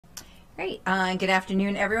Great. Good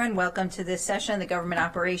afternoon, everyone. Welcome to this session of the Government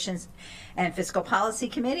Operations and Fiscal Policy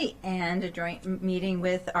Committee and a joint meeting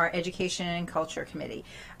with our Education and Culture Committee.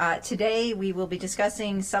 Today, we will be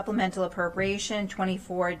discussing Supplemental Appropriation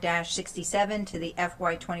 24-67 to the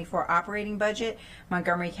FY24 operating budget,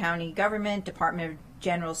 Montgomery County Government, Department of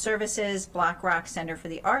General Services, Black Rock Center for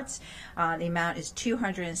the Arts. The amount is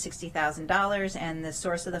 $260,000, and the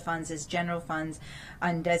source of the funds is general funds,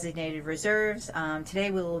 undesignated reserves. Today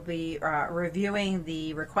we will be reviewing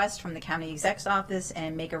the request from the County Exec's Office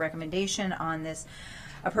and make a recommendation on this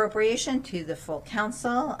appropriation to the full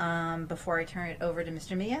council. Before I turn it over to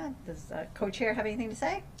Mr. Mia, does co-chair have anything to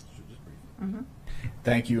say?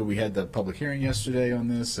 Thank you. We had the public hearing yesterday on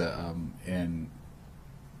this, and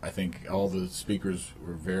I think all the speakers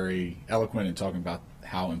were very eloquent in talking about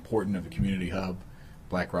how important of a community hub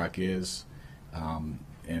Black Rock is,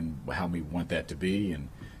 and how we want that to be. And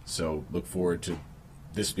so look forward to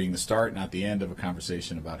this being the start, not the end of a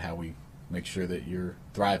conversation about how we make sure that you're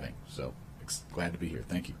thriving. So glad to be here.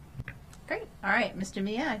 Thank you. Great. All right, Mr.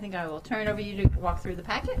 Mia, I think I will turn it over to you to walk through the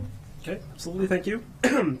packet. Okay, absolutely. Thank you.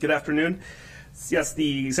 Good afternoon. Yes,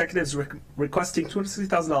 the executive is requesting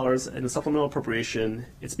 $260,000 in a supplemental appropriation.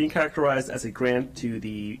 It's being characterized as a grant to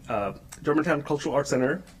the Germantown Cultural Arts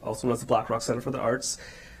Center, also known as the Black Rock Center for the Arts.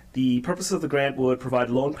 The purpose of the grant would provide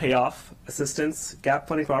loan payoff assistance, gap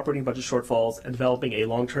funding for operating budget shortfalls, and developing a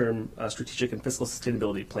long-term strategic and fiscal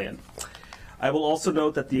sustainability plan. I will also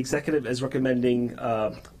note that the executive is recommending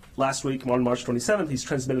last week, on March 27th, he's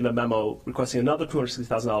transmitted a memo requesting another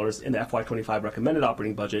 $260,000 in the FY25 recommended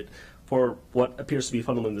operating budget for what appears to be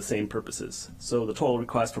fundamentally the same purposes. So the total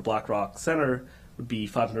request for Black Rock Center would be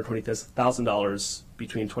 $520,000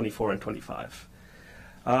 between 24 and 25.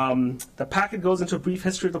 The packet goes into a brief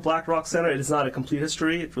history of the Black Rock Center. It is not a complete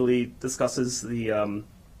history. It really discusses the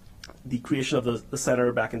creation of the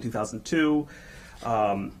center back in 2002.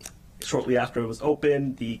 Shortly after it was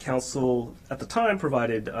opened, the council at the time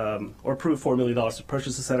provided or approved $4 million to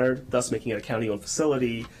purchase the center, thus making it a county-owned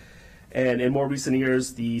facility. And in more recent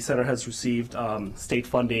years, the center has received state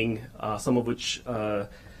funding, some of which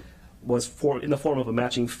was in the form of a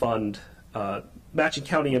matching fund, matching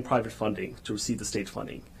county and private funding to receive the state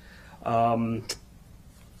funding.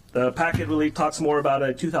 The packet really talks more about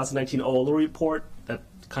a 2019 OLO report that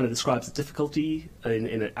kind of describes the difficulty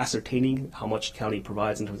in ascertaining how much county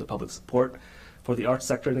provides in terms of public support for the arts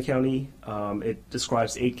sector in the county. It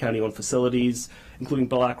describes 8 county-owned facilities, including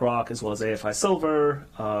Black Rock, as well as AFI Silver,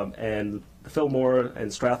 and the Fillmore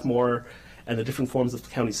and Strathmore, and the different forms of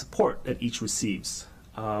county support that each receives.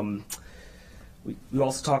 We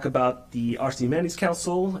also talk about the Arts and Humanities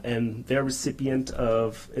Council and their recipient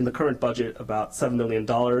of, in the current budget, about $7 million,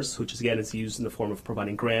 which again is used in the form of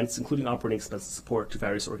providing grants, including operating expense support to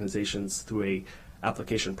various organizations through a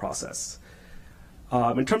application process.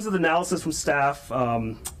 In terms of the analysis from staff,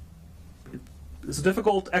 it's a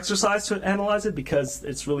difficult exercise to analyze it because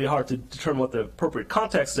it's really hard to determine what the appropriate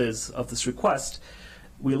context is of this request.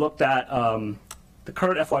 We looked at the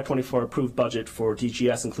current FY24 approved budget for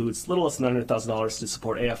DGS includes little less than $900,000 to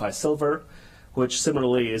support AFI Silver, which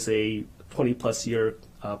similarly is a 20-plus year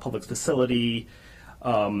public facility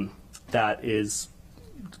that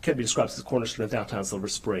can be described as the cornerstone of downtown Silver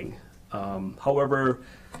Spring. However,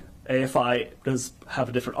 AFI does have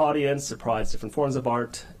a different audience, it provides different forms of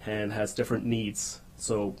art, and has different needs.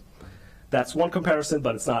 So that's one comparison,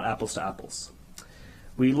 but it's not apples to apples.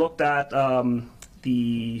 We looked at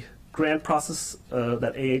the grant process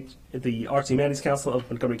that the Arts and Humanities Council of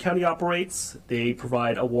Montgomery County operates. They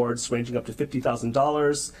provide awards ranging up to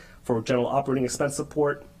 $50,000 for general operating expense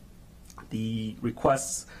support. The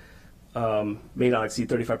requests may not exceed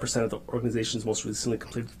 35% of the organization's most recently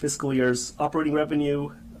completed fiscal year's operating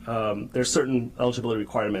revenue. There's certain eligibility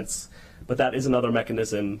requirements, but that is another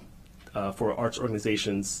mechanism for arts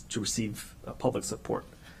organizations to receive public support.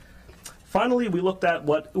 Finally, we looked at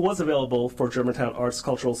what was available for Germantown Arts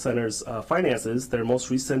Cultural Center's finances, their most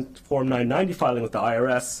recent Form 990 filing with the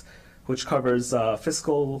IRS, which covers the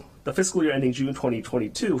fiscal year ending June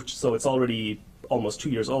 2022, so it's already almost 2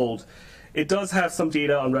 years old. It does have some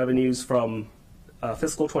data on revenues from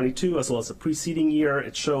fiscal 22 as well as the preceding year.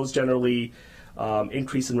 It shows generally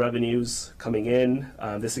increase in revenues coming in.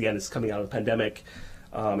 This again is coming out of the pandemic.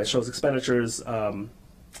 It shows expenditures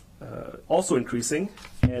also increasing,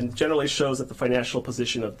 and generally shows that the financial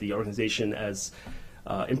position of the organization as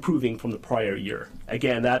improving from the prior year.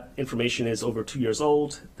 Again, that information is over 2 years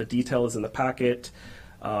old. The detail is in the packet.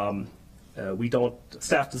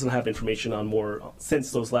 Staff doesn't have information on more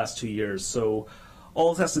since those last 2 years. So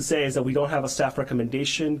all it has to say is that we don't have a staff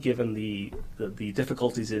recommendation given the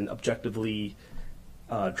difficulties in objectively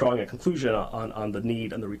drawing a conclusion on the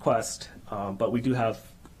need and the request, but we do have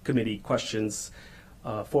committee questions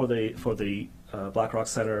for the Black Rock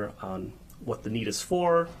Center on what the need is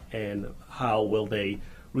for and how will they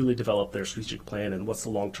really develop their strategic plan and what's the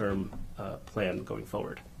long-term plan going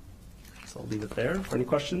forward. So I'll leave it there for any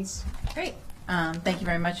questions. Great. Thank you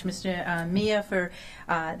very much, Mr. Mia, for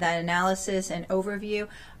that analysis and overview.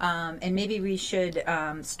 And maybe we should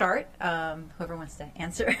start, whoever wants to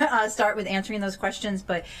answer, start with answering those questions.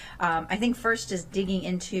 But I think first is digging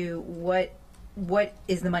into what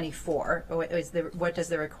is the money for? What does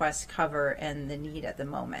the request cover and the need at the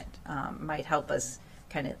moment might help us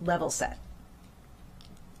kind of level set.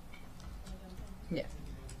 Yeah.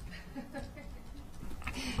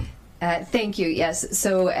 Thank you. Yes.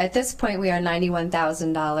 So at this point, we are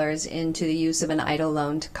 $91,000 into the use of an EIDL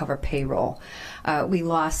loan to cover payroll. We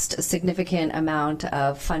lost a significant amount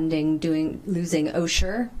of funding losing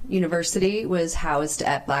Osher University was housed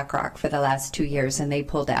at Black Rock for the last 2 years, and they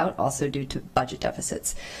pulled out also due to budget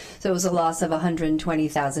deficits. So it was a loss of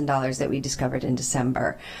 $120,000 that we discovered in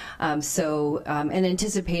December. And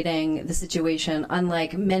anticipating the situation,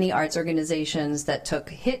 unlike many arts organizations that took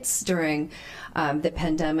hits during the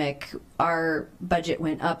pandemic, our budget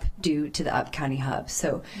went up due to the Up County Hub.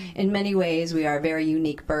 So in many ways, we are a very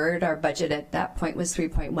unique bird. Our budget at that point was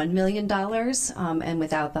 $3.1 million, and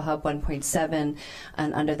without the Hub, 1.7,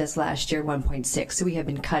 and under this last year, 1.6. So we have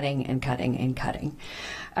been cutting and cutting and cutting.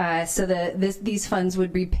 So these funds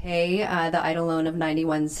would repay the EIDL loan of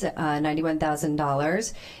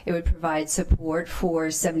 $91,000. It would provide support for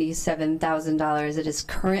 $77,000. It is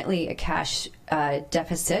currently a cash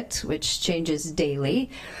deficit, which changes daily.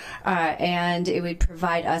 And it would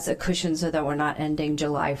provide us a cushion so that we're not ending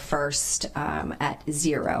July 1st at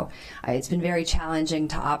zero. It's been very challenging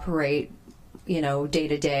to operate, day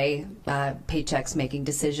to day, paychecks, making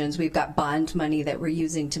decisions. We've got bond money that we're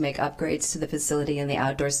using to make upgrades to the facility and the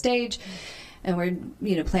outdoor stage. And we're,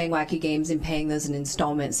 playing wacky games and paying those in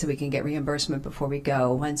installments so we can get reimbursement before we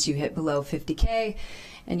go. Once you hit below $50K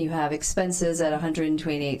and you have expenses at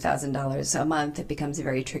 $128,000 a month, it becomes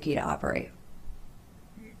very tricky to operate.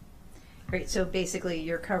 Great. So basically,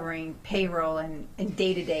 you're covering payroll and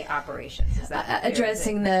day-to-day operations. Is that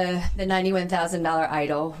addressing the $91,000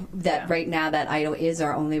 EIDL? That right now, that EIDL is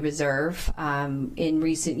our only reserve. In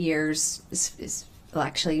recent years,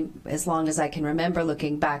 actually, as long as I can remember,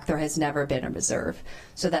 looking back, there has never been a reserve.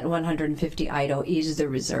 So that 150 EIDL is the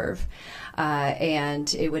reserve,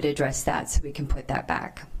 and it would address that, so we can put that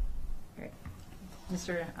back. Great,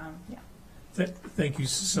 Mr. Yeah. Thank you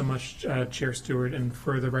so much, Chair Stewart. And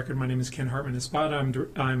for the record, my name is Ken Hartman-Espada.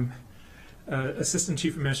 I'm Assistant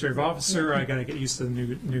Chief Administrative Officer. I got to get used to the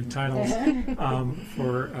new titles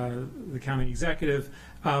for the county executive.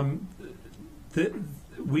 We have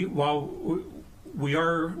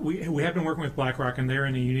been working with Black Rock, and they're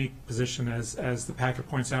in a unique position, as the packet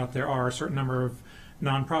points out. There are a certain number of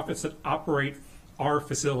nonprofits that operate our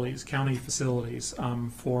facilities, county facilities,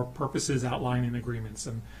 for purposes outlined in agreements.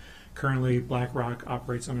 And currently, Black Rock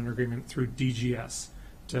operates on an agreement through DGS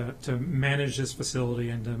to manage this facility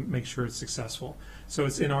and to make sure it's successful. So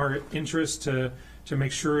it's in our interest to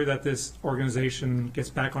make sure that this organization gets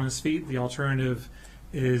back on its feet. The alternative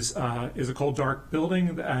is a cold, dark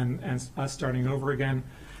building and us starting over again.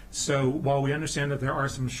 So while we understand that there are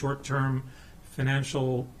some short-term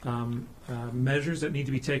financial measures that need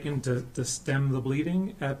to be taken to stem the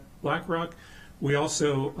bleeding at Black Rock, we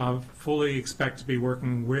also fully expect to be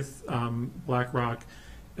working with Black Rock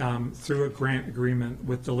through a grant agreement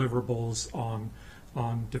with deliverables on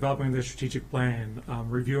developing their strategic plan,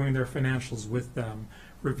 reviewing their financials with them,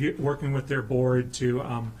 working with their board to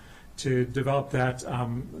develop that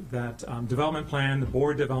development plan, the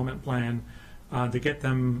board development plan, to get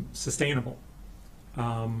them sustainable.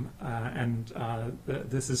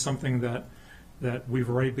 This is something that we've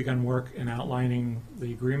already begun work in outlining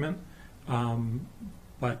the agreement. And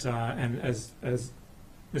as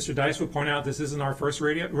Mr. Dice would point out, this isn't our first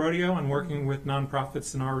rodeo on working with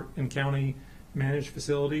nonprofits in county managed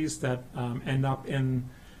facilities that end up in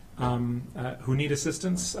who need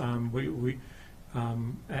assistance. And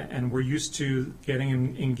we're used to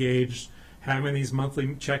getting engaged, having these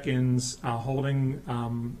monthly check-ins, holding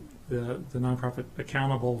the nonprofit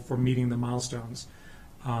accountable for meeting the milestones,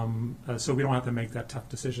 so we don't have to make that tough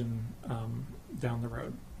decision down the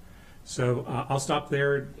road. So I'll stop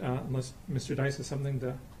there unless Mr. Dice has something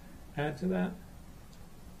to add to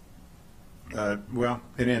that. Well,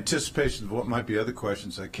 in anticipation of what might be other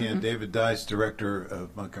questions, I can. David Dice, Director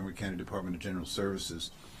of Montgomery County Department of General Services.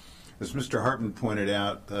 As Mr. Hartman pointed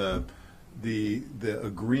out, the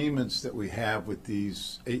agreements that we have with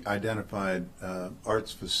these identified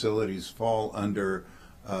arts facilities fall under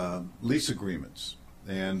lease agreements,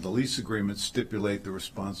 and the lease agreements stipulate the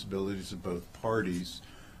responsibilities of both parties.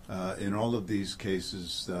 In all of these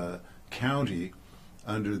cases, the county,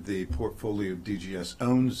 under the portfolio of DGS,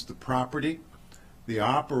 owns the property. The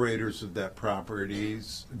operators of that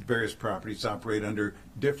properties, various properties, operate under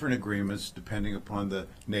different agreements depending upon the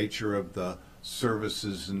nature of the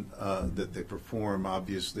services that they perform.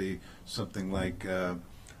 Obviously, something like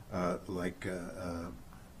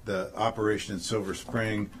the operation in Silver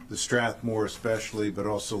Spring, the Strathmore especially, but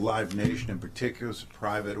also Live Nation in particular, is a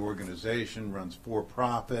private organization, runs for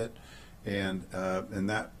profit, and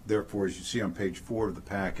that therefore, as you see on page 4 of the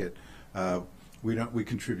packet, we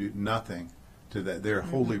contribute nothing to that. They're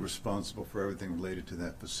wholly responsible for everything related to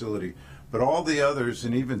that facility. But all the others,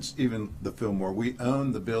 and even the Fillmore, we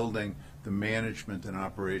own the building. The management and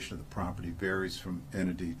operation of the property varies from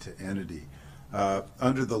entity to entity.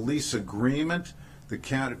 Under the lease agreement, the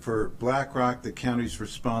county, for BlackRock, the county is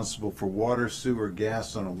responsible for water, sewer,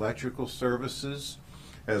 gas, and electrical services,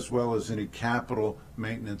 as well as any capital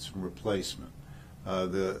maintenance and replacement.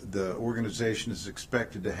 The organization is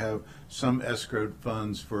expected to have some escrowed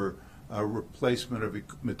funds for replacement of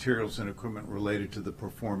materials and equipment related to the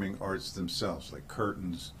performing arts themselves, like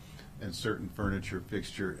curtains and certain furniture,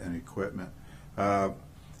 fixture, and equipment.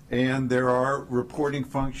 And there are reporting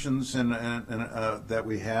functions that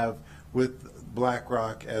we have with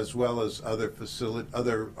BlackRock, as well as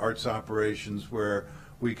other arts operations, where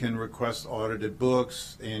we can request audited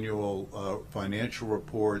books, annual financial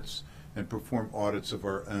reports, and perform audits of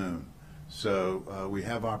our own. So we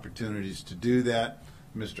have opportunities to do that.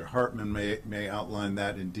 Mr. Hartman may outline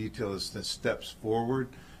that in detail as the steps forward.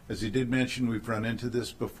 As he did mention, we've run into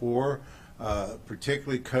this before.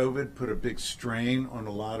 Particularly COVID put a big strain on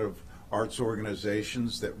a lot of arts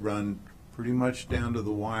organizations that run pretty much down to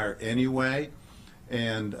the wire anyway.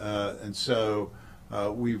 And so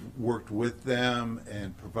we've worked with them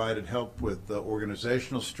and provided help with the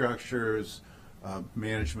organizational structures,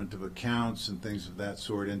 management of accounts, and things of that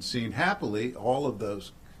sort, and seen happily all of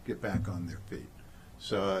those get back on their feet.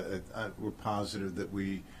 So we're positive that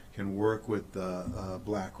we can work with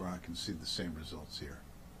BlackRock and see the same results here.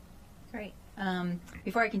 Great.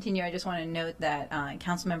 Before I continue, I just want to note that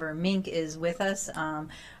Councilmember Mink is with us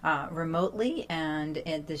remotely, and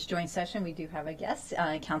at this joint session we do have a guest.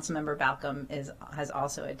 Councilmember Balcom has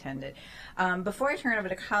also attended. Before I turn it over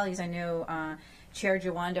to colleagues, I know Chair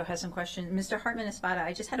Jawando has some questions. Mr. Hartman-Espada,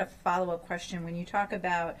 I just had a follow-up question. When you talk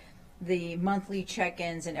about the monthly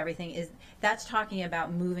check-ins and everything, that's talking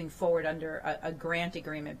about moving forward under a grant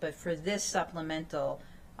agreement, but for this supplemental,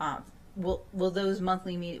 will those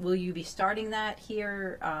monthly will you be starting that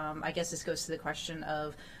here? I guess this goes to the question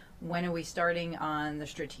of when are we starting on the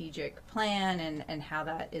strategic plan and how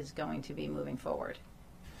that is going to be moving forward.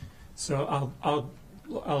 So I'll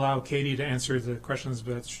allow Katie to answer the questions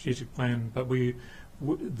about the strategic plan, but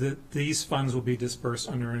these funds will be dispersed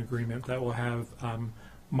under an agreement that will have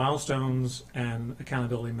milestones and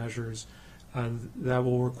accountability measures that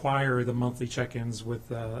will require the monthly check-ins with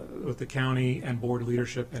the county and board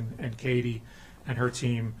leadership and Katie and her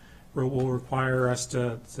team. Will require us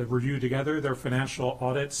to review together their financial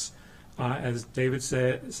audits. As David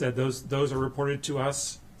said those are reported to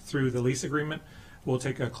us through the lease agreement. We'll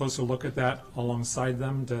take a closer look at that alongside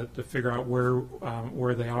them to figure out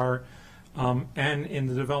where they are. And in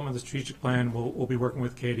the development of the strategic plan, we'll be working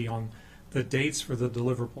with Katie on the dates for the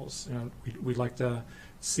deliverables. We'd like to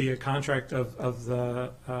see a contract a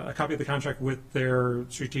copy of the contract with their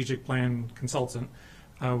strategic plan consultant.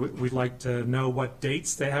 We'd like to know what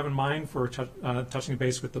dates they have in mind for touching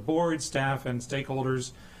base with the board, staff, and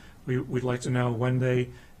stakeholders. We'd like to know when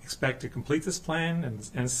they expect to complete this plan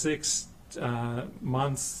and 6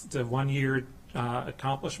 months to 1 year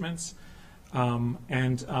accomplishments.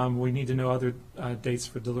 We need to know other dates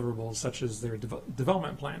for deliverables, such as their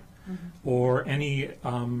development plan, or any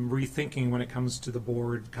rethinking when it comes to the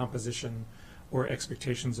board composition or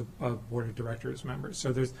expectations of board of directors members.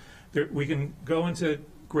 So we can go into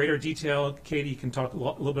greater detail. Katie can talk a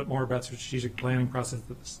little bit more about the strategic planning process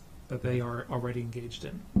that they are already engaged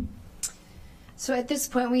in. So at this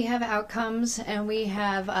point, we have outcomes, and we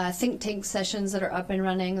have think tank sessions that are up and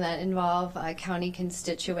running that involve county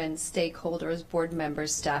constituents, stakeholders, board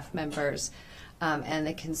members, staff members, and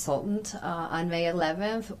the consultant on May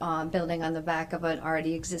 11th, building on the back of an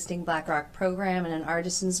already existing BlackRock program and an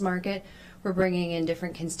artisans market. We're bringing in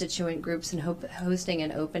different constituent groups and hosting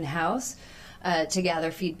an open house. to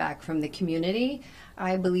gather feedback from the community.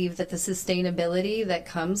 I believe that the sustainability that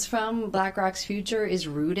comes from Black Rock's future is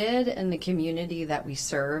rooted in the community that we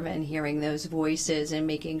serve, and hearing those voices and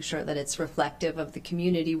making sure that it's reflective of the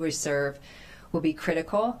community we serve will be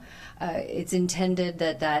critical. It's intended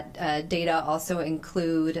that data also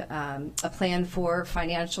include a plan for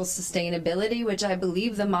financial sustainability, which I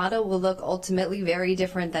believe the model will look ultimately very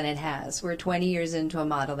different than it has. We're 20 years into a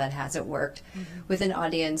model that hasn't worked with an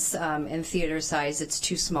audience and theater size that's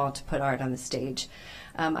too small to put art on the stage.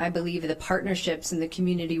 I believe the partnerships and the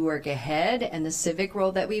community work ahead and the civic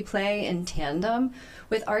role that we play in tandem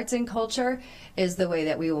with arts and culture is the way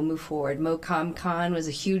that we will move forward. MoCom Con was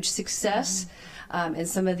a huge success. And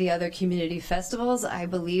some of the other community festivals, I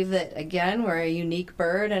believe that, again, we're a unique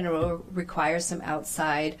bird and it will require some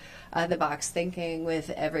outside the box thinking with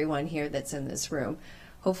everyone here that's in this room.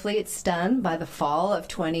 Hopefully it's done by the fall of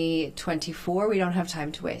 2024. We don't have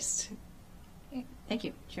time to waste. Okay. Thank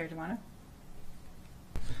you. Chair DeWano.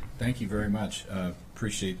 Thank you very much.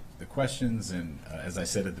 Appreciate the questions, and as I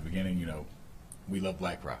said at the beginning, we love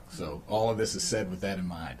Black Rock. So all of this is said with that in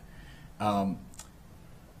mind.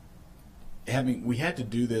 We had to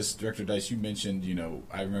do this, Director Dice, you mentioned,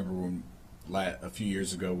 I remember when a few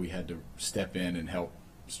years ago we had to step in and help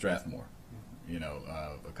Strathmore,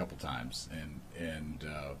 a couple times. And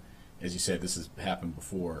as you said, this has happened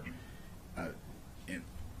before. And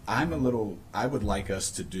I would like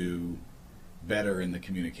us to do better in the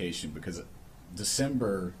communication, because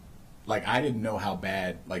December, I didn't know how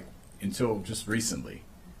bad, until just recently,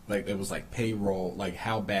 it was payroll,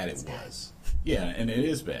 how bad it was. Yeah, and it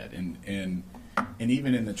is bad, and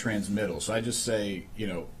even in the transmittal. So I just say,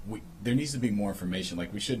 there needs to be more information.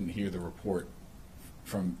 We shouldn't hear the report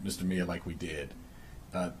from Mr. Mia like we did.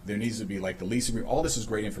 There needs to be the lease agreement. All this is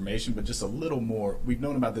great information, but just a little more. We've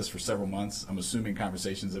known about this for several months. I'm assuming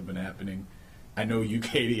conversations have been happening. I know you,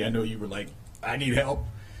 Katie. I know you were I need help.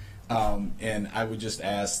 And I would just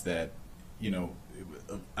ask that,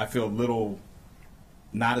 I feel a little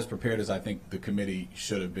not as prepared as I think the committee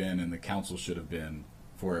should have been and the council should have been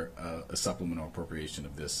for a supplemental appropriation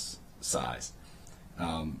of this size.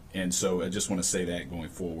 And so I just want to say that going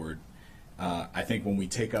forward. I think when we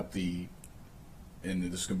take up and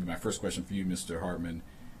this is going to be my first question for you, Mr. Hartman,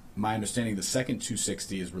 my understanding the second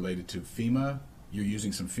 260 is related to FEMA. You're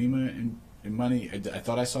using some FEMA in money. I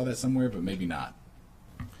thought I saw that somewhere, but maybe not.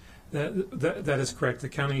 That is correct. The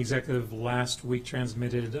county executive last week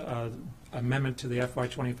transmitted amendment to the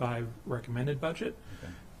FY25 recommended budget.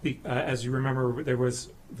 Okay. As you remember, there was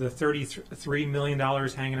the $33 million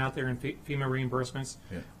hanging out there in FEMA reimbursements.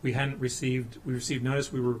 Yeah. We received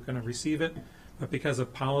notice we were going to receive it, but because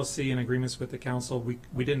of policy and agreements with the council, we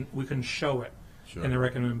couldn't show it in the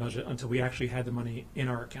recommended budget until we actually had the money in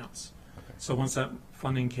our accounts. Okay. So once that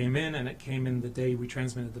funding came in, and it came in the day we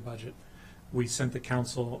transmitted the budget, we sent the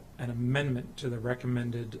council an amendment to the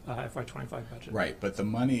recommended FY25 budget. Right, but the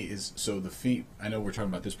money is, so the fee, I know we're talking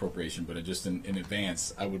about this appropriation, but just in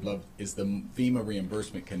advance, I would love, is the FEMA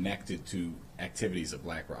reimbursement connected to activities of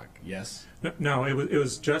Black Rock? Yes? No, it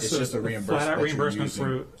was just a reimbursement, flat out reimbursement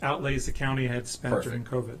for outlays the county had spent during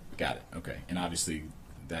COVID. Got it, okay. And obviously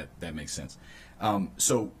that makes sense.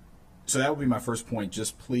 So that would be my first point.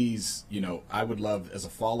 Just please, I would love, as a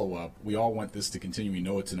follow-up, we all want this to continue. We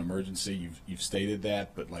know it's an emergency. You've stated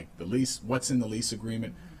that, but the lease, what's in the lease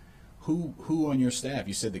agreement? Who on your staff?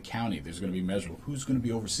 You said the county. There's going to be measurable. Who's going to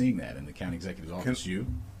be overseeing that in the county executive's office? You,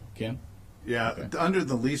 Kim? Yeah. Okay. Under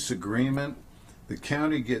the lease agreement, the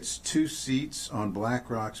county gets 2 seats on Black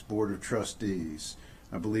Rock's board of trustees.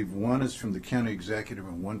 I believe one is from the county executive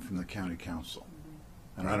and one from the county council.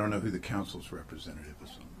 And I don't know who the council's representative is.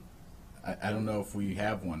 I don't know if we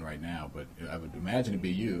have one right now, but I would imagine it'd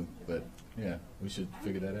be you. But yeah, we should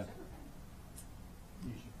figure that out.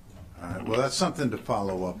 All right. Well, that's something to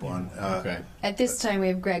follow up on. Okay. At this time, we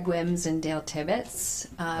have Greg Wims and Dale Tibbetts.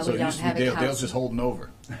 So we don't have a council. Dale's just holding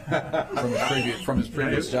over from his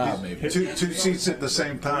previous job, maybe. Two seats at the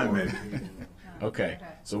same time, maybe. Okay.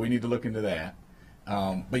 So we need to look into that.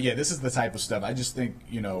 But yeah, this is the type of stuff. I just think,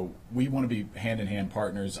 we want to be hand-in-hand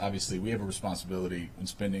partners. Obviously, we have a responsibility in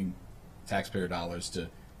spending taxpayer dollars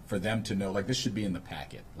for them to know, this should be in the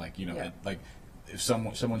packet. If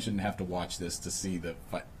someone shouldn't have to watch this to see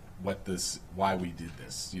why we did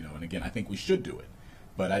this, and again, I think we should do it,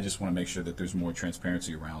 but I just want to make sure that there's more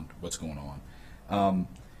transparency around what's going on.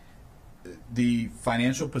 The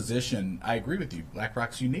financial position, I agree with you. Black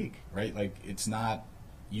Rock's unique, right? It's not,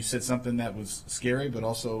 you said something that was scary, but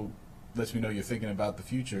also lets me know you're thinking about the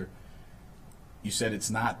future. You said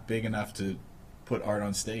it's not big enough to put art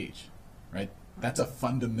on stage, right? That's a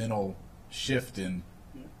fundamental shift in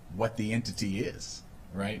what the entity is,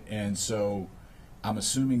 right? And so I'm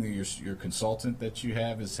assuming that your consultant that you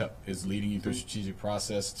have is leading you through a strategic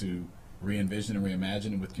process to re-envision and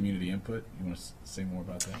reimagine it with community input. You want to say more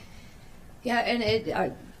about that? Yeah,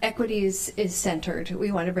 and equity is centered.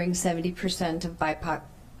 We want to bring 70% of BIPOC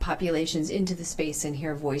populations into the space and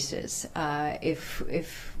hear voices.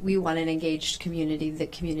 If we want an engaged community, the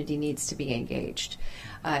community needs to be engaged.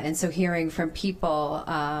 And so hearing from people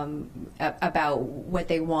about what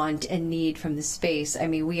they want and need from the space, I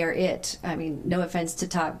mean, we are it. I mean, no offense to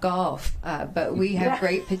Top Golf, but we have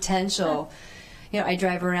great potential. You know, I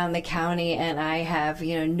drive around the county and I have,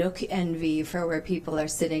 nook envy for where people are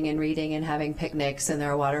sitting and reading and having picnics, and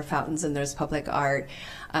there are water fountains and there's public art.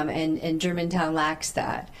 And Germantown lacks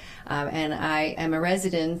that. And I am a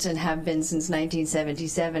resident and have been since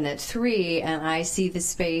 1977 at 3, and I see the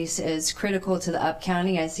space as critical to the Up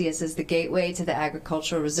County. I see us as the gateway to the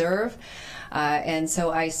agricultural reserve. And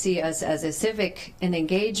so I see us as a civic and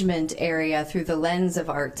engagement area through the lens of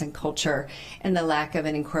arts and culture, and the lack of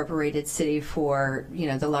an incorporated city for,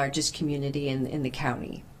 the largest community in the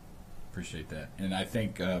county. Appreciate that. And I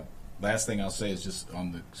think last thing I'll say is just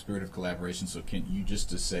on the spirit of collaboration. So Kent, you just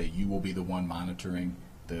to say you will be the one monitoring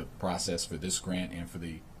the process for this grant and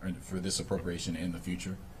for this appropriation in the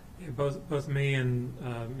future. Yeah, both me and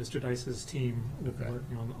Mr. Dice's team will be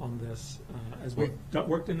working on this as we've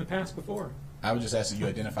worked in the past before. I would just ask that you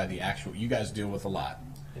identify the actual. You guys deal with a lot.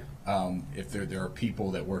 Yeah. If there are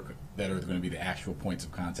people that work that are going to be the actual points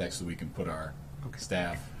of contact, so we can put our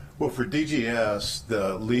staff. Well, for DGS,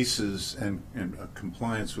 the leases and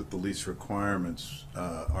compliance with the lease requirements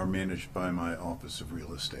are managed by my Office of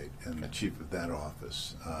Real Estate and the chief of that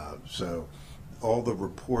office. So all the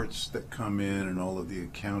reports that come in and all of the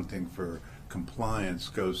accounting for compliance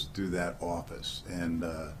goes through that office. And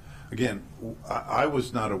again, I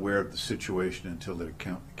was not aware of the situation until it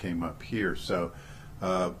came up here. So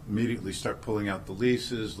immediately start pulling out the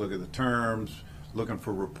leases, look at the terms, looking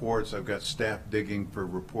for reports. I've got staff digging for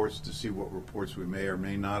reports to see what reports we may or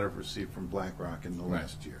may not have received from BlackRock in the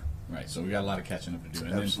last year. Right. So we got a lot of catching up to do.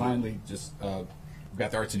 And Absolutely. then finally, just we've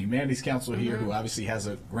got the Arts and Humanities Council here, who obviously has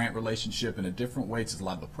a grant relationship in a different way. It's a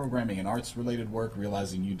lot of the programming and arts-related work,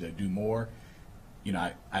 realizing you to do more.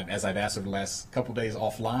 As I've asked over the last couple of days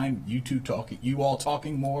offline, you all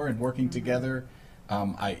talking more and working together,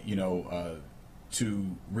 to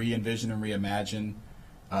re-envision and reimagine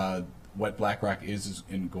what BlackRock is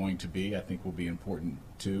going to be, I think will be important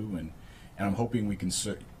too. And I'm hoping we can,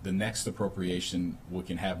 the next appropriation, we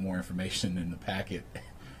can have more information in the packet,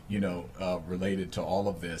 related to all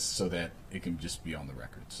of this, so that it can just be on the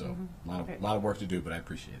record. So a lot of work to do, but I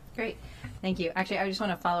appreciate it. Great. Thank you. Actually, I just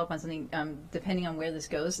want to follow up on something. Depending on where this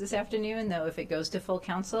goes this afternoon, though, if it goes to full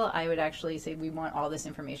council, I would actually say we want all this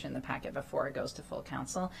information in the packet before it goes to full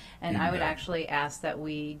council. And I would actually ask that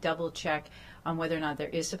we double check on whether or not there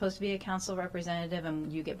is supposed to be a council representative,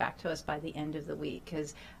 and you get back to us by the end of the week.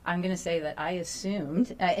 Because I'm going to say that I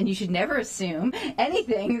assumed, and you should never assume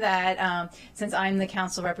anything, that since I'm the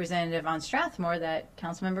council representative on Strathmore, that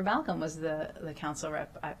Councilmember Balcom was the council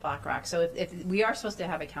rep at BlackRock. So if we are supposed to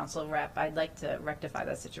have a council rep, I'd like to rectify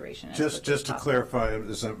that situation. Just to clarify,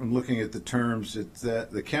 as I'm looking at the terms, it's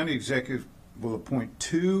that the county executive will appoint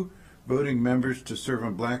 2 voting members to serve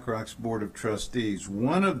on BlackRock's board of trustees.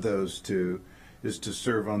 One of those 2 is to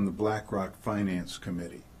serve on the BlackRock Finance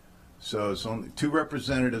Committee. So it's only 2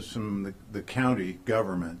 representatives from the county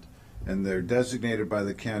government, and they're designated by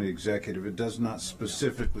the county executive. It does not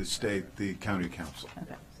specifically state the county council.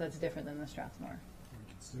 Okay, so that's different than the Strathmore.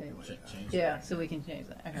 Change Yeah, so we can change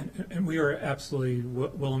that. Okay. And we are absolutely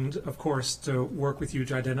willing, of course, to work with you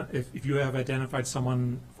to identify, if you have identified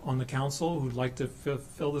someone on the council who'd like to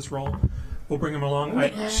fill this role, we'll bring them along.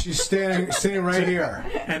 She's standing right here.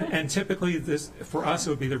 And typically, for us,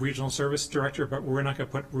 it would be the regional service director, but we're not going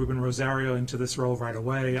to put Ruben Rosario into this role right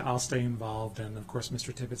away. I'll stay involved, and of course,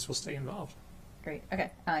 Mr. Tibbetts will stay involved. Great.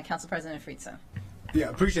 Okay. Council President Friedson. Yeah,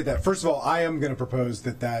 appreciate that. First of all, I am going to propose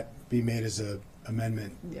that be made as an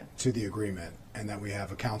amendment to the agreement, and that we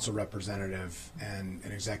have a council representative and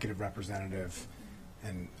an executive representative,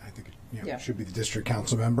 and I think it should be the district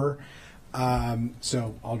council member.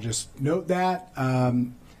 So I'll just note that.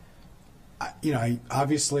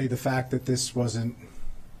 Obviously the fact that this wasn't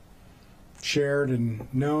shared and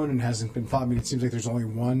known and hasn't been thought. I mean, it seems like there's only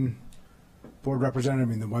one board representative.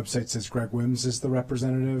 I mean, the website says Greg Wims is the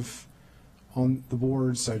representative on the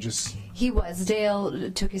board, so just... He was.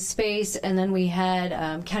 Dale took his space, and then we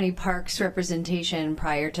had County Parks representation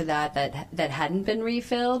prior to that hadn't been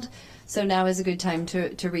refilled. So now is a good time to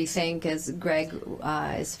rethink as Greg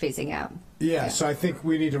is phasing out. Yeah, so I think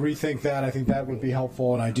we need to rethink that. I think that would be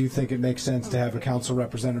helpful, and I do think it makes sense to have a council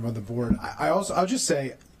representative on the board. I'll just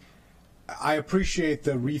say, I appreciate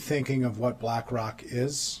the rethinking of what BlackRock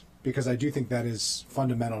is, because I do think that is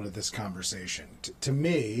fundamental to this conversation. To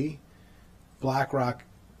me, BlackRock,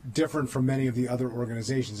 different from many of the other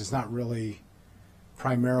organizations, is not really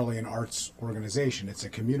primarily an arts organization. It's a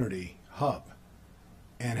community hub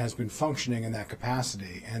and has been functioning in that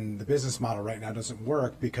capacity. And the business model right now doesn't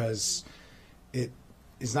work because it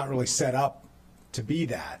is not really set up to be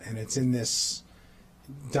that. And it's in this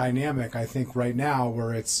dynamic, I think, right now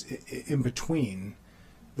where it's in between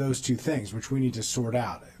those two things, which we need to sort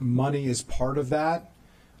out. Money is part of that.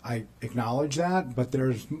 I acknowledge that, but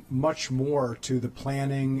there's much more to the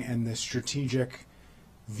planning and the strategic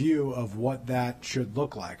view of what that should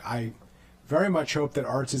look like. I very much hope that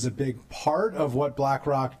arts is a big part of what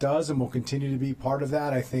BlackRock does and will continue to be part of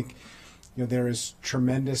that. I think, there is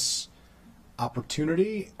tremendous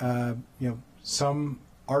opportunity. Some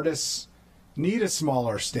artists need a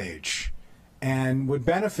smaller stage and would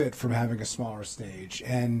benefit from having a smaller stage.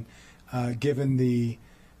 And given the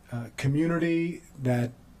community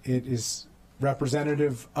that it is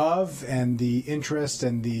representative of and the interest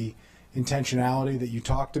and the intentionality that you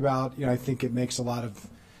talked about, I think it makes a lot of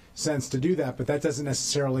sense to do that, but that doesn't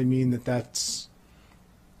necessarily mean that that's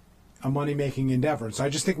a money-making endeavor. So I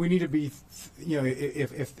just think we need to be,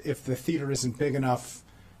 if the theater isn't big enough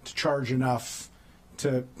to charge enough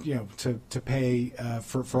to pay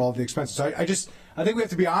for all the expenses. So I think we have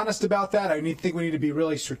to be honest about that. I think we need to be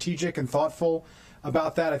really strategic and thoughtful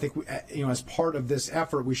about that. I think as part of this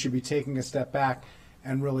effort, we should be taking a step back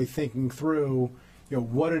and really thinking through,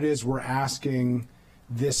 what it is we're asking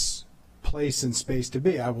this place and space to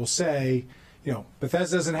be. I will say,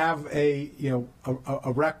 Bethesda doesn't have a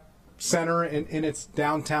rec center in its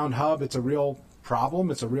downtown hub. It's a real problem.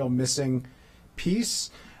 It's a real missing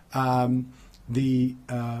piece. The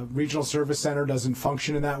regional service center doesn't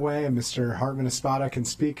function in that way, and Mr. Hartman Espada can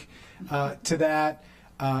speak to that.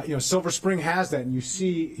 Silver Spring has that, and you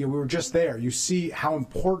see, we were just there. You see how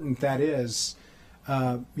important that is,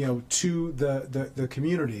 to the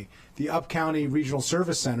community. The Up-County Regional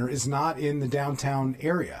Service Center is not in the downtown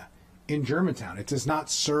area in Germantown. It does not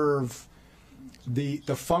serve the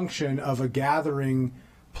function of a gathering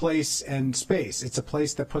place and space. It's a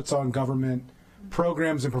place that puts on government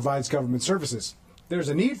programs and provides government services. There's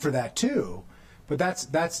a need for that too, but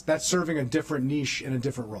that's serving a different niche and a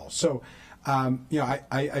different role. So,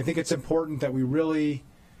 I think it's important that we really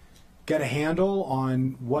get a handle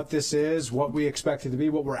on what this is, what we expect it to be,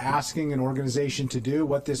 what we're asking an organization to do,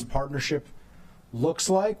 what this partnership looks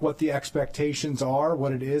like, what the expectations are,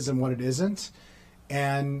 what it is and what it isn't.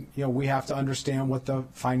 And, we have to understand what the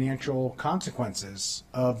financial consequences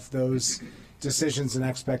of those decisions and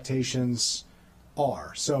expectations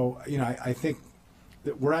are. So, I think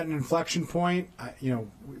that we're at an inflection point.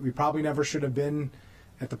 We probably never should have been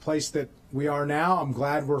at the place that we are now. I'm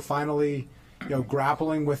glad we're finally,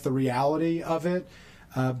 grappling with the reality of it.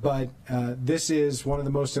 But this is one of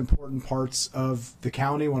the most important parts of the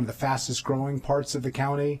county, one of the fastest growing parts of the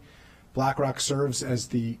county. BlackRock serves as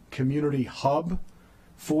the community hub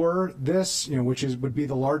for this, which would be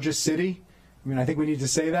the largest city. I think we need to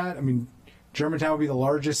say that. Germantown would be the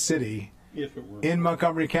largest city in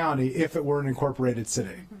Montgomery County if it were an incorporated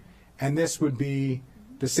city. And this would be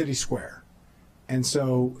the city square. And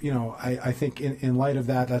so, I think in light of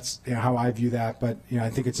that, that's how I view that. But, I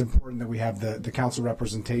think it's important that we have the council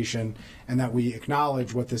representation and that we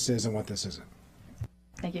acknowledge what this is and what this isn't.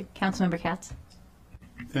 Thank you. Councilmember Katz.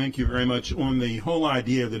 Thank you very much. On the whole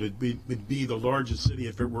idea that it would be the largest city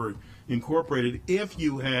if it were incorporated, if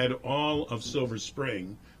you had all of Silver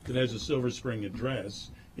Spring that has a Silver Spring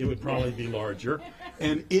address, it would probably be larger.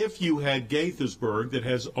 And if you had Gaithersburg that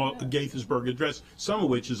has a Gaithersburg address, some of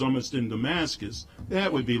which is almost in Damascus,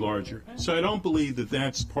 that would be larger. So I don't believe that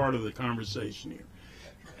that's part of the conversation here.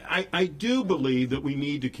 I do believe that we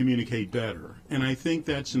need to communicate better, and I think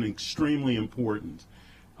that's an extremely important.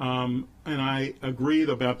 And I agreed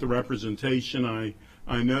about the representation.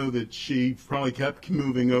 I know that she probably kept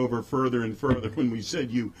moving over further and further when we said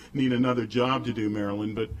you need another job to do,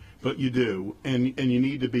 Marilyn, but you do, and you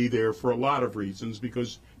need to be there for a lot of reasons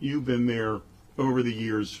because you've been there over the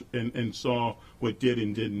years and saw what did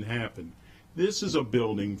and didn't happen. This is a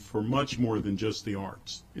building for much more than just the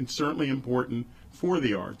arts. It's certainly important for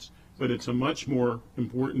the arts, but it's a much more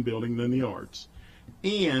important building than the arts.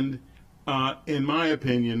 And in my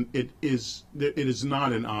opinion, it is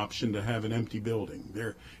not an option to have an empty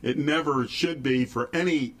building. It never should be for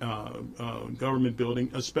any government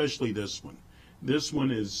building, especially this one. This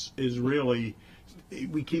one is really,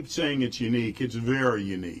 we keep saying it's unique. It's very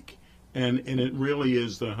unique, and it really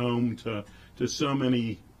is the home to so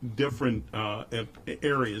many different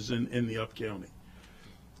areas in the Up County.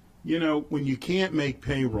 You know, when you can't make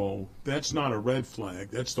payroll, that's not a red flag.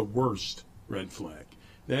 That's the worst red flag.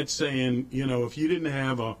 That's saying, you know, if you didn't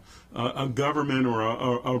have a government or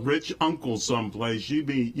a rich uncle someplace, you'd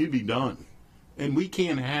be done. And we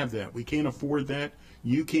can't have that. We can't afford that.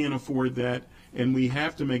 You can't afford that. And we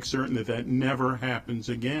have to make certain that that never happens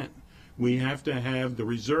again. We have to have the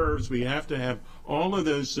reserves. We have to have all of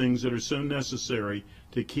those things that are so necessary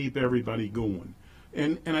to keep everybody going.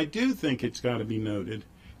 And I do think it's got to be noted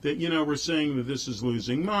that, you know, we're saying that this is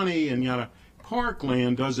losing money and yada.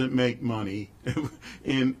 Parkland doesn't make money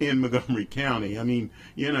in Montgomery County. I mean,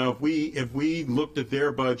 you know, if we looked at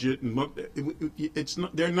their budget and looked,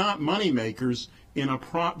 they're not money makers in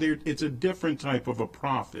it's a different type of a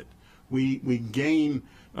profit. We gain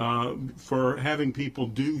for having people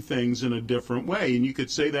do things in a different way, and you could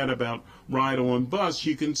say that about ride-on bus.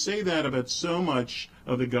 You can say that about so much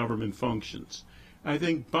of the government functions. I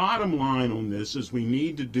think bottom line on this is we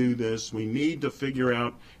need to do this. We need to figure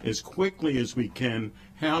out as quickly as we can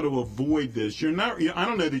how to avoid this. I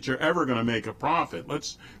don't know that you're ever going to make a profit.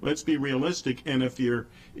 Let's be realistic. And if your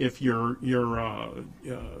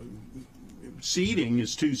seating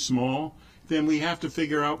is too small, then we have to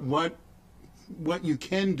figure out what you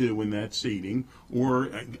can do in that seating.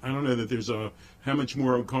 Or I don't know that there's how much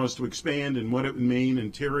more it would cost to expand and what it would mean,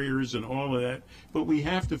 interiors and all of that. But we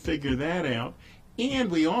have to figure that out.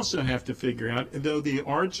 And we also have to figure out, though the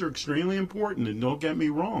arts are extremely important, and don't get me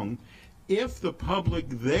wrong, if the public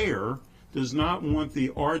there does not want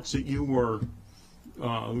the arts that you were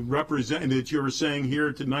representing, that you were saying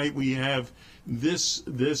here tonight, we have this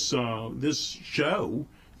show,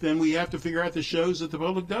 then we have to figure out the shows that the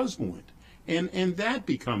public does want. And that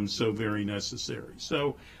becomes so very necessary.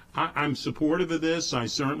 So I'm supportive of this. I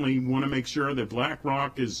certainly want to make sure that Black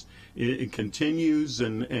Rock it continues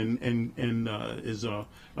and is a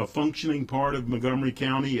functioning part of Montgomery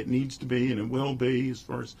County. It needs to be, and it will be, as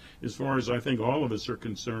far as I think all of us are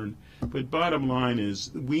concerned. But bottom line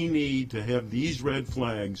is, we need to have these red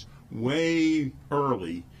flags way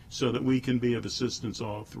early so that we can be of assistance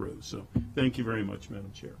all through. So thank you very much,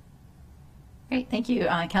 Madam Chair. Great, thank you.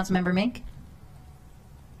 Councilmember Mink.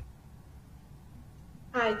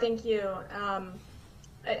 Hi, thank you.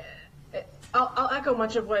 I'll echo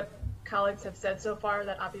much of what colleagues have said so far,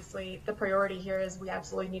 that obviously the priority here is we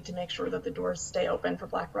absolutely need to make sure that the doors stay open for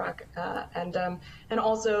Black Rock, and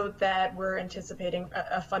also that we're anticipating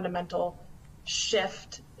a fundamental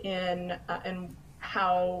shift in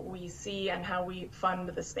how we see and how we fund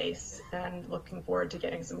the space, and looking forward to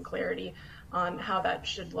getting some clarity on how that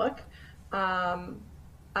should look.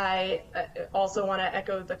 I also want to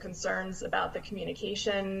echo the concerns about the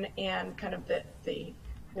communication and kind of the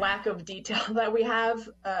lack of detail that we have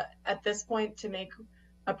at this point to make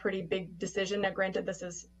a pretty big decision. Now, granted, this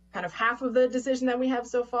is kind of half of the decision that we have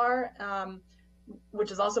so far,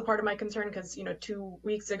 which is also part of my concern, because 2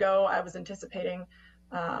 weeks ago I was anticipating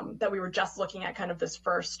that we were just looking at kind of this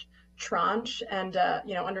first tranche, and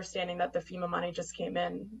understanding that the FEMA money just came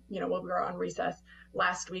in while we were on recess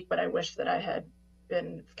last week. But I wish that I had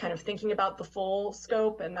been kind of thinking about the full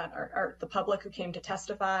scope, and that the public who came to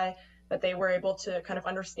testify, that they were able to kind of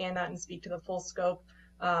understand that and speak to the full scope.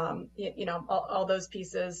 All those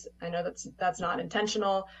pieces. I know that's not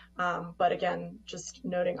intentional, but again, just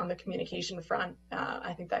noting on the communication front,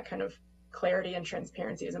 I think that kind of clarity and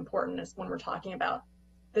transparency is important when we're talking about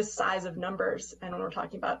this size of numbers, and when we're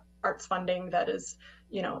talking about arts funding that is,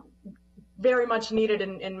 very much needed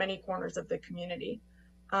in many corners of the community.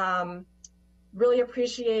 Really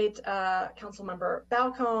appreciate Councilmember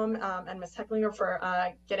Balcom and Ms. Hecklinger for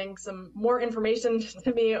getting some more information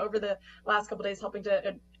to me over the last couple of days,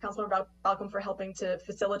 Councilmember Balcom for helping to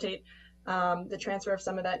facilitate the transfer of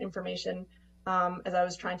some of that information as I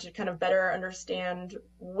was trying to kind of better understand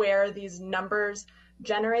where these numbers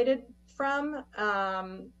generated from.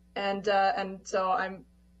 And so I'm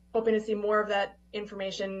hoping to see more of that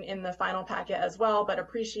information in the final packet as well, but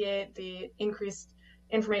appreciate the increased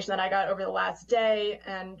information that I got over the last day.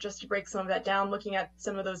 And just to break some of that down, looking at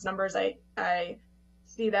some of those numbers, I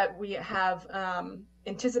see that we have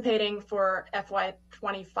anticipating for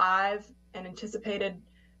FY25 an anticipated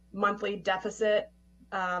monthly deficit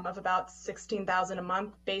of about $16,000 a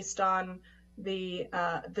month, based on the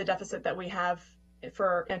deficit that we have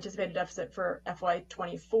for anticipated deficit for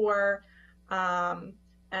FY24.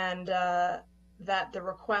 and that the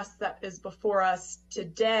request that is before us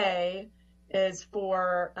today is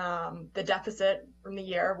for the deficit from the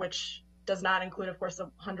year, which does not include, of course,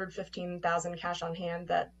 the $115,000 cash on hand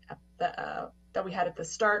that we had at the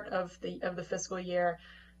start of the fiscal year,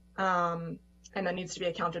 and that needs to be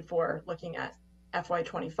accounted for looking at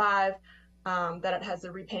FY25. That it has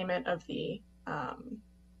the repayment of the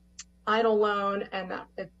EIDL loan, and that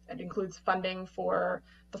it includes funding for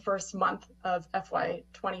the first month of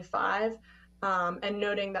FY25, and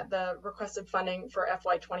noting that the requested funding for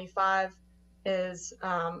FY25 is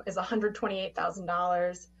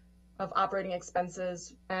 $128,000 of operating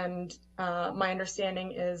expenses, and my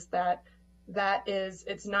understanding is that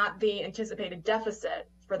it's not the anticipated deficit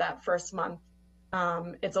for that first month.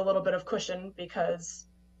 It's a little bit of cushion because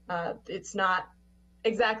it's not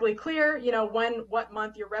exactly clear, what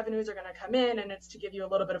month your revenues are going to come in, and it's to give you a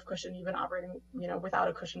little bit of cushion, even operating, without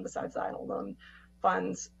a cushion besides the EIDL loan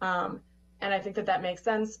funds. And I think that makes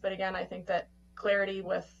sense. But again, I think that clarity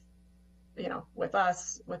with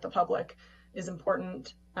us, with the public, is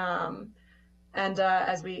important. And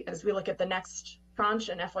as we look at the next tranche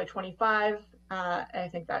in FY25, I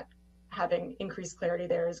think that having increased clarity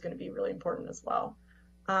there is going to be really important as well.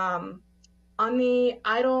 On the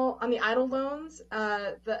EIDL loans,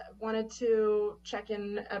 wanted to check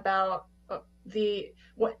in about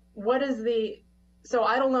so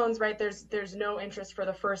EIDL loans, right? There's no interest for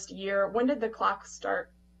the first year. When did the clock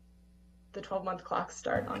start? The 12-month clock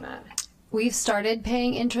start on that? We've started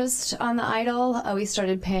paying interest on the EIDL. We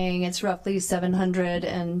started paying, it's roughly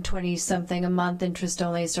 $720 something a month. Interest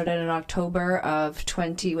only started in October of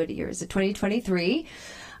 2023.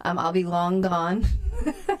 I'll be long gone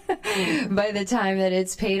by the time that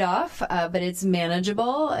it's paid off, but it's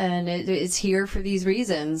manageable, and it's here for these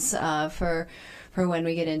reasons, for when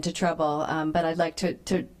we get into trouble. But I'd like to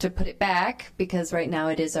put it back because right now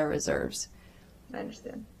it is our reserves. I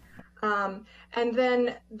understand. And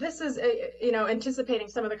then this is, anticipating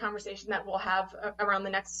some of the conversation that we'll have around the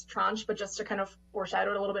next tranche, but just to kind of foreshadow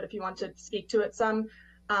it a little bit, if you want to speak to it some.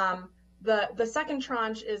 The second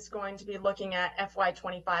tranche is going to be looking at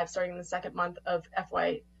FY25, starting in the second month of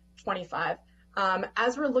FY25.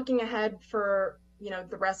 As we're looking ahead for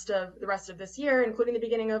the rest of this year, including the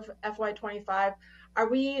beginning of FY25,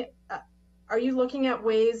 are you looking at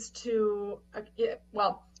ways to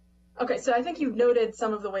okay, so I think you've noted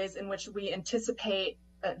some of the ways in which we anticipate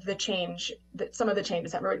some of the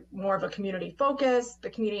changes have more of a community focus. The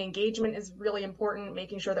community engagement is really important,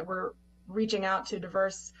 making sure that we're reaching out to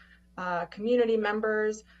diverse community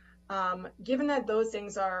members. Given that those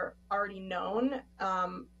things are already known,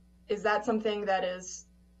 is that something that is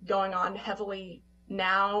going on heavily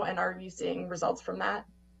now, and are you seeing results from that?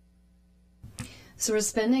 So we're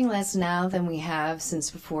spending less now than we have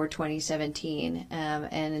since before 2017.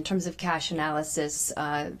 And in terms of cash analysis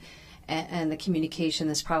and the communication,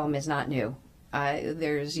 this problem is not new.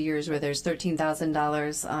 There's years where there's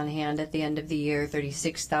 $13,000 on hand at the end of the year,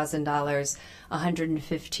 $36,000,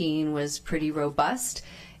 $115 was pretty robust,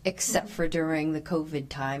 except for during the COVID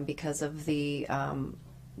time because of the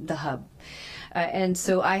hub. And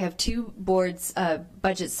so I have two boards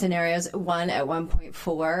budget scenarios, one at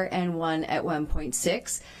 1.4 and one at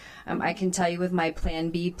 1.6. I can tell you with my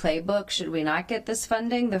Plan B playbook, should we not get this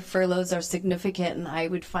funding, the furloughs are significant, and I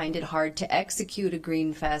would find it hard to execute a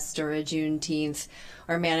Green Fest or a Juneteenth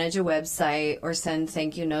or manage a website or send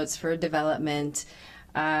thank you notes for development.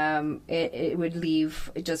 It would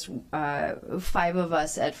leave just 5 of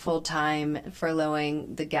us at full-time,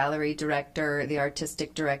 furloughing the gallery director, the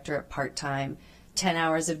artistic director at part-time, 10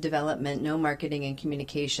 hours of development, no marketing and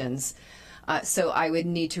communications. So I would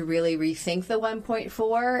need to really rethink the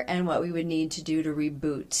 1.4 and what we would need to do to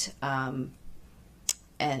reboot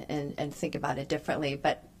and think about it differently.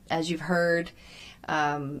 But as you've heard,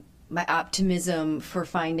 my optimism for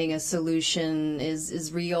finding a solution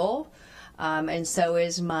is real. And so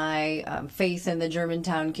is my faith in the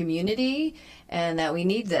Germantown community, and that we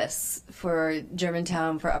need this for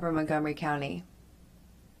Germantown, for Upper Montgomery County.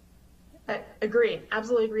 I agree,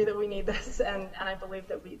 absolutely agree that we need this, and I believe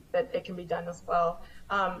that it can be done as well.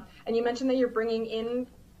 And you mentioned that you're bringing in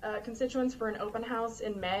constituents for an open house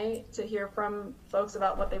in May to hear from folks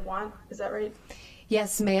about what they want. Is that right?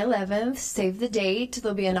 Yes, May 11th, save the date.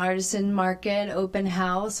 There'll be an artisan market, open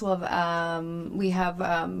house. We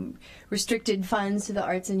have restricted funds to the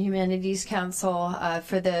Arts and Humanities Council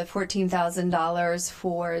for the $14,000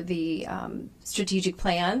 for the strategic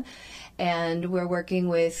plan. And we're working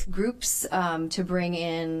with groups to bring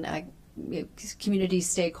in community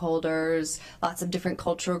stakeholders, lots of different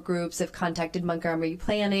cultural groups have contacted Montgomery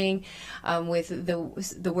Planning with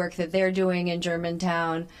the work that they're doing in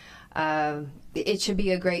Germantown. It should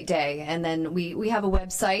be a great day. And then we have a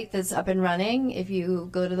website that's up and running. If you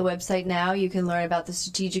go to the website now, you can learn about the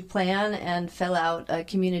strategic plan and fill out a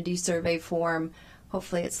community survey form.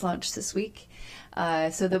 Hopefully it's launched this week,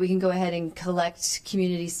 so that we can go ahead and collect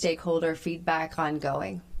community stakeholder feedback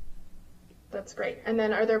ongoing. That's great. And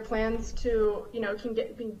then are there plans to,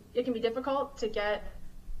 it can be difficult to get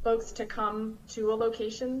folks to come to a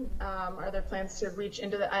location? Are there plans to reach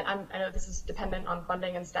into I know this is dependent on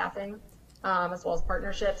funding and staffing, as well as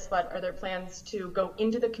partnerships, but are there plans to go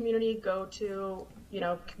into the community, go to,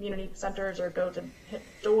 community centers, or go to hit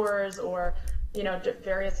doors, or,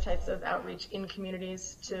 various types of outreach in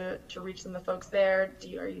communities to reach some of the folks there?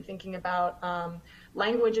 Are you thinking about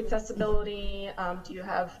language accessibility? Do you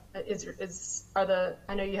have,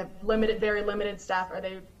 I know you have very limited staff. Are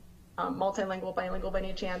they multilingual, bilingual by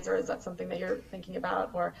any chance, or is that something that you're thinking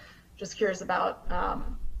about, or just curious about?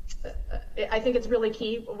 I think it's really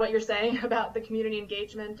key what you're saying about the community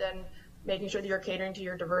engagement and making sure that you're catering to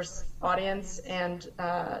your diverse audience, and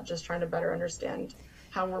just trying to better understand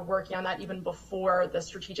how we're working on that even before the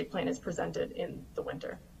strategic plan is presented in the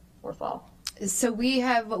winter or fall. So we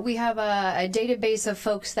have a database of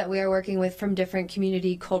folks that we are working with from different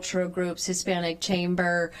community cultural groups, Hispanic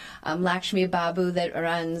Chamber, Lakshmi Babu that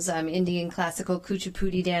runs Indian classical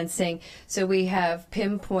Kuchipudi dancing. So we have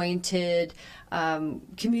pinpointed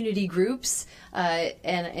community groups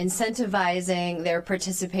and incentivizing their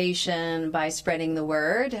participation by spreading the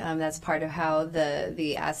word. That's part of how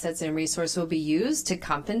the assets and resource will be used to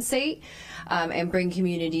compensate and bring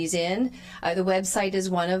communities in. The website is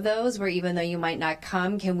one of those where, even though you might not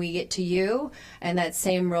come, can we get to you? And that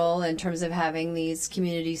same role in terms of having these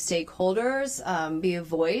community stakeholders be a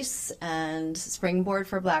voice and springboard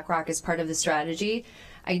for Black Rock is part of the strategy.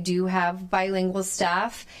 I do have bilingual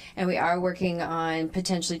staff, and we are working on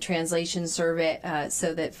potentially translation survey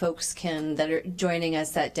so that folks that are joining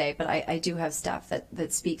us that day. But I do have staff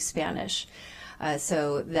that speak Spanish.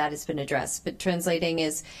 So that has been addressed. But translating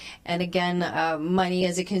is, and again, money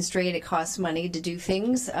is a constraint. It costs money to do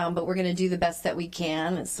things, but we're going to do the best that we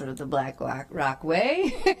can. It's sort of the Black Rock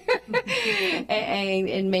way,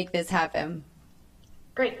 and make this happen.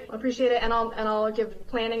 Great, appreciate it, and I'll give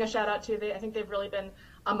planning a shout out too. I think they've really been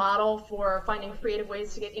a model for finding creative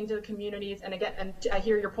ways to get into the communities. And again, and I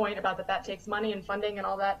hear your point about that takes money and funding and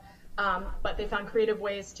all that. But they found creative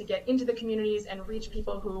ways to get into the communities and reach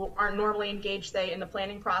people who aren't normally engaged, say, in the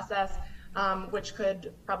planning process, which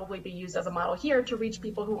could probably be used as a model here to reach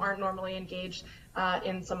people who aren't normally engaged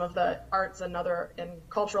in some of the arts and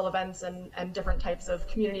cultural events and different types of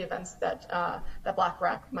community events that Black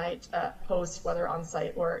Rock might host, whether on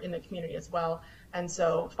site or in the community as well. And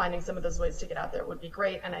so finding some of those ways to get out there would be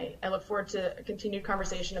great. And I look forward to a continued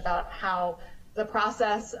conversation about how the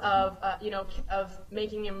process of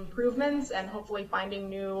making improvements and hopefully finding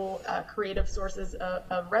new creative sources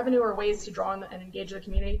of revenue or ways to draw and engage the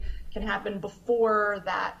community can happen before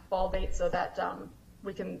that fall date, so that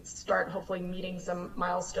we can start hopefully meeting some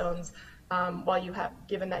milestones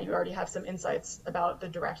given that you already have some insights about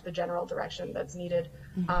the general direction that's needed,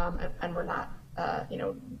 and we're not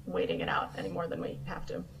waiting it out any more than we have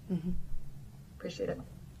to. Mm-hmm. Appreciate it.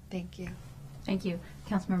 Thank you. Thank you.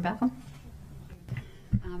 Councilmember Bethel?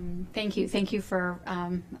 Thank you for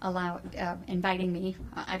inviting me.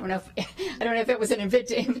 I don't know if it was an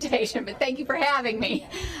invitation, but thank you for having me,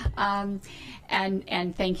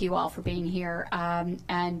 and thank you all for being here.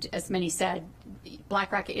 And as many said,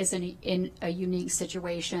 Black Rock is in a unique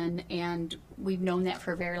situation, and we've known that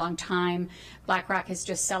for a very long time. Black Rock has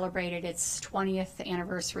just celebrated its 20th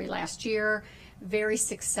anniversary last year. Very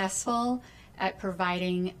successful at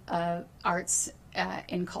providing arts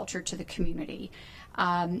and culture to the community.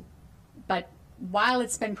 But while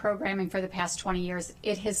it's been programming for the past 20 years,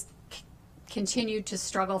 it has continued to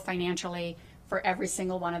struggle financially for every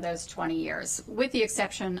single one of those 20 years, with the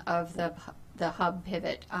exception of the hub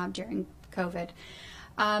pivot during COVID.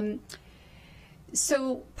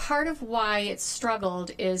 So part of why it's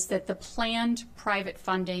struggled is that the planned private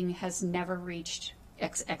funding has never reached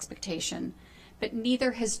expectation, but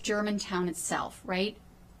neither has Germantown itself, right?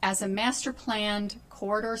 As a master planned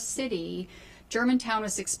corridor city, Germantown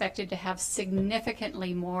was expected to have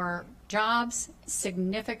significantly more jobs,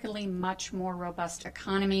 significantly much more robust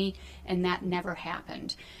economy, and that never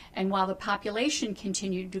happened. And while the population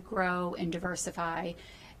continued to grow and diversify,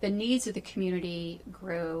 the needs of the community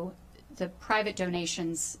grew, the private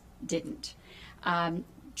donations didn't.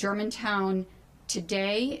 Germantown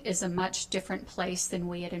today is a much different place than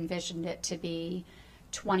we had envisioned it to be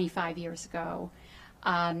 25 years ago.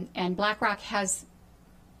 And BlackRock has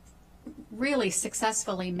really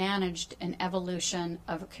successfully managed an evolution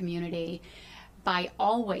of a community by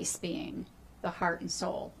always being the heart and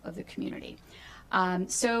soul of the community.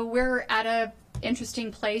 So we're at an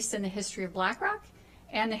interesting place in the history of BlackRock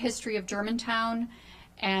and the history of Germantown,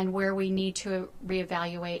 and where we need to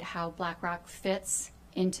reevaluate how BlackRock fits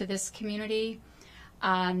into this community.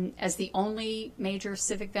 As the only major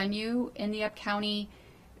civic venue in the Up County,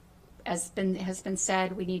 has been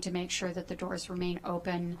said, we need to make sure that the doors remain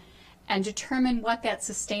open and determine what that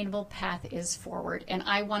sustainable path is forward. And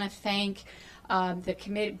I want to thank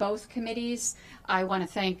both committees. I want to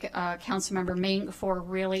thank Councilmember Mink for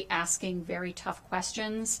really asking very tough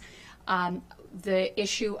questions. The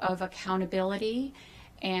issue of accountability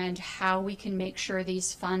and how we can make sure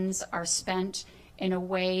these funds are spent in a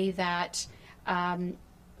way that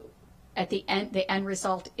at the end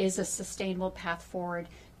result is a sustainable path forward.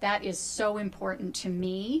 That is so important to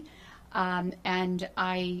me, and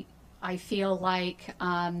I feel like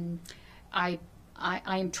I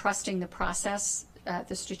am trusting the process,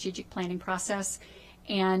 the strategic planning process,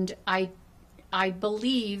 and I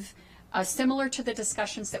believe, similar to the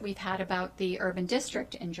discussions that we've had about the urban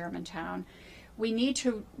district in Germantown,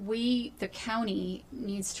 the county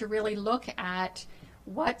needs to really look at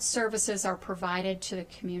what services are provided to the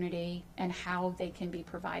community and how they can be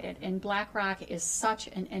provided. And BlackRock is such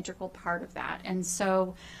an integral part of that. And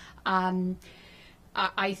so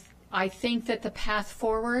I think that the path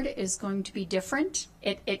forward is going to be different.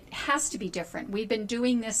 It has to be different. We've been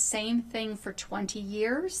doing this same thing for 20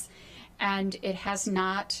 years, and it has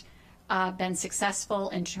not been successful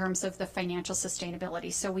in terms of the financial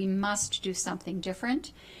sustainability. So we must do something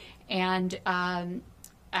different. And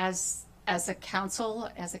as a council,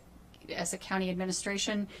 as a county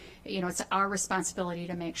administration, it's our responsibility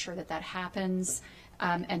to make sure that that happens,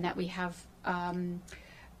 and that we have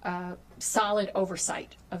solid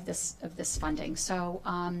oversight of this funding. So,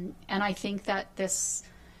 and I think that this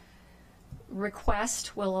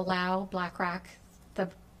request will allow BlackRock the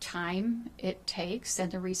time it takes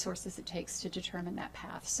and the resources it takes to determine that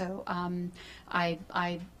path. So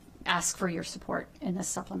I ask for your support in this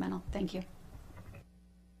supplemental. Thank you.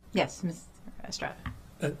 Yes, Ms. Estrada.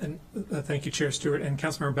 And thank you, Chair Stewart and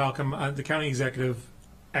Councilmember Balcom. The county executive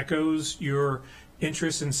echoes your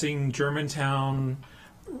interest in seeing Germantown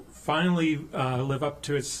finally live up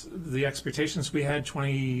to the expectations we had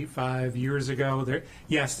 25 years ago.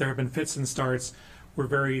 Yes, there have been fits and starts. We're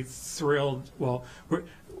very thrilled. Well,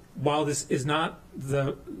 while this is not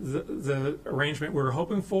the arrangement we were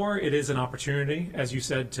hoping for, it is an opportunity, as you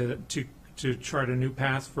said, to chart a new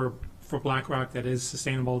path for BlackRock that is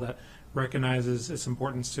sustainable, that recognizes its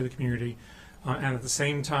importance to the community. And at the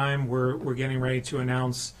same time, we're getting ready to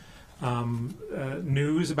announce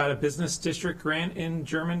news about a business district grant in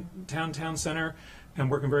Germantown Town Center, and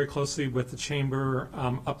working very closely with the chamber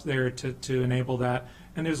up there to enable that.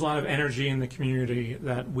 And there's a lot of energy in the community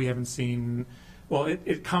that we haven't seen. Well,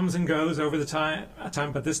 it comes and goes over the time,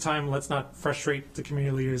 but this time let's not frustrate the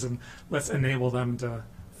community leaders, and let's enable them to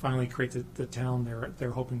finally create the town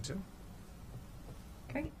they're hoping to.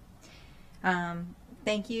 Great.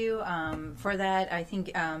 Thank you for that. I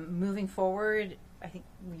think moving forward, I think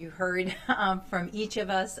you heard from each of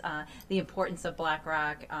us the importance of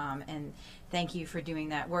BlackRock, and thank you for doing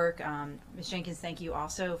that work. Ms. Jenkins, thank you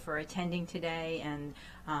also for attending today and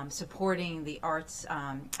supporting the arts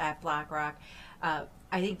at BlackRock.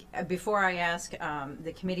 I think before I ask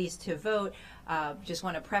the committees to vote, just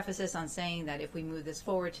want to preface this on saying that if we move this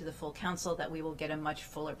forward to the full council, that we will get a much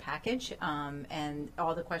fuller package, and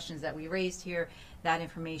all the questions that we raised here, that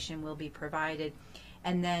information will be provided.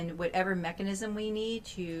 And then whatever mechanism we need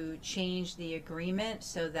to change the agreement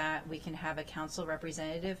so that we can have a council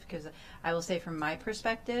representative, because I will say from my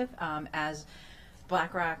perspective, as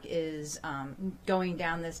BlackRock is going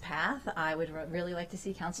down this path, I would really like to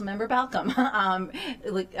see Councilmember Balcom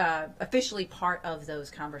officially part of those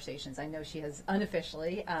conversations. I know she has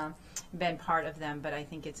unofficially been part of them, but I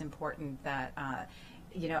think it's important that,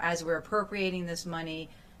 as we're appropriating this money,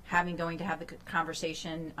 going to have the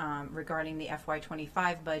conversation regarding the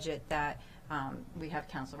FY25 budget, that we have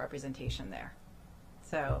council representation there.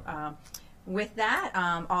 So with that,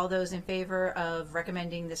 all those in favor of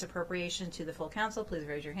recommending this appropriation to the full council, please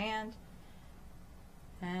raise your hand.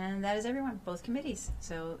 And that is everyone, both committees.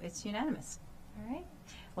 So it's unanimous. All right.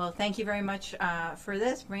 Well, thank you very much for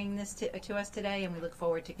bringing this to us today, and we look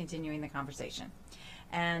forward to continuing the conversation.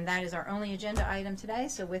 And that is our only agenda item today.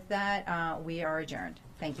 So with that, we are adjourned.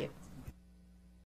 Thank you.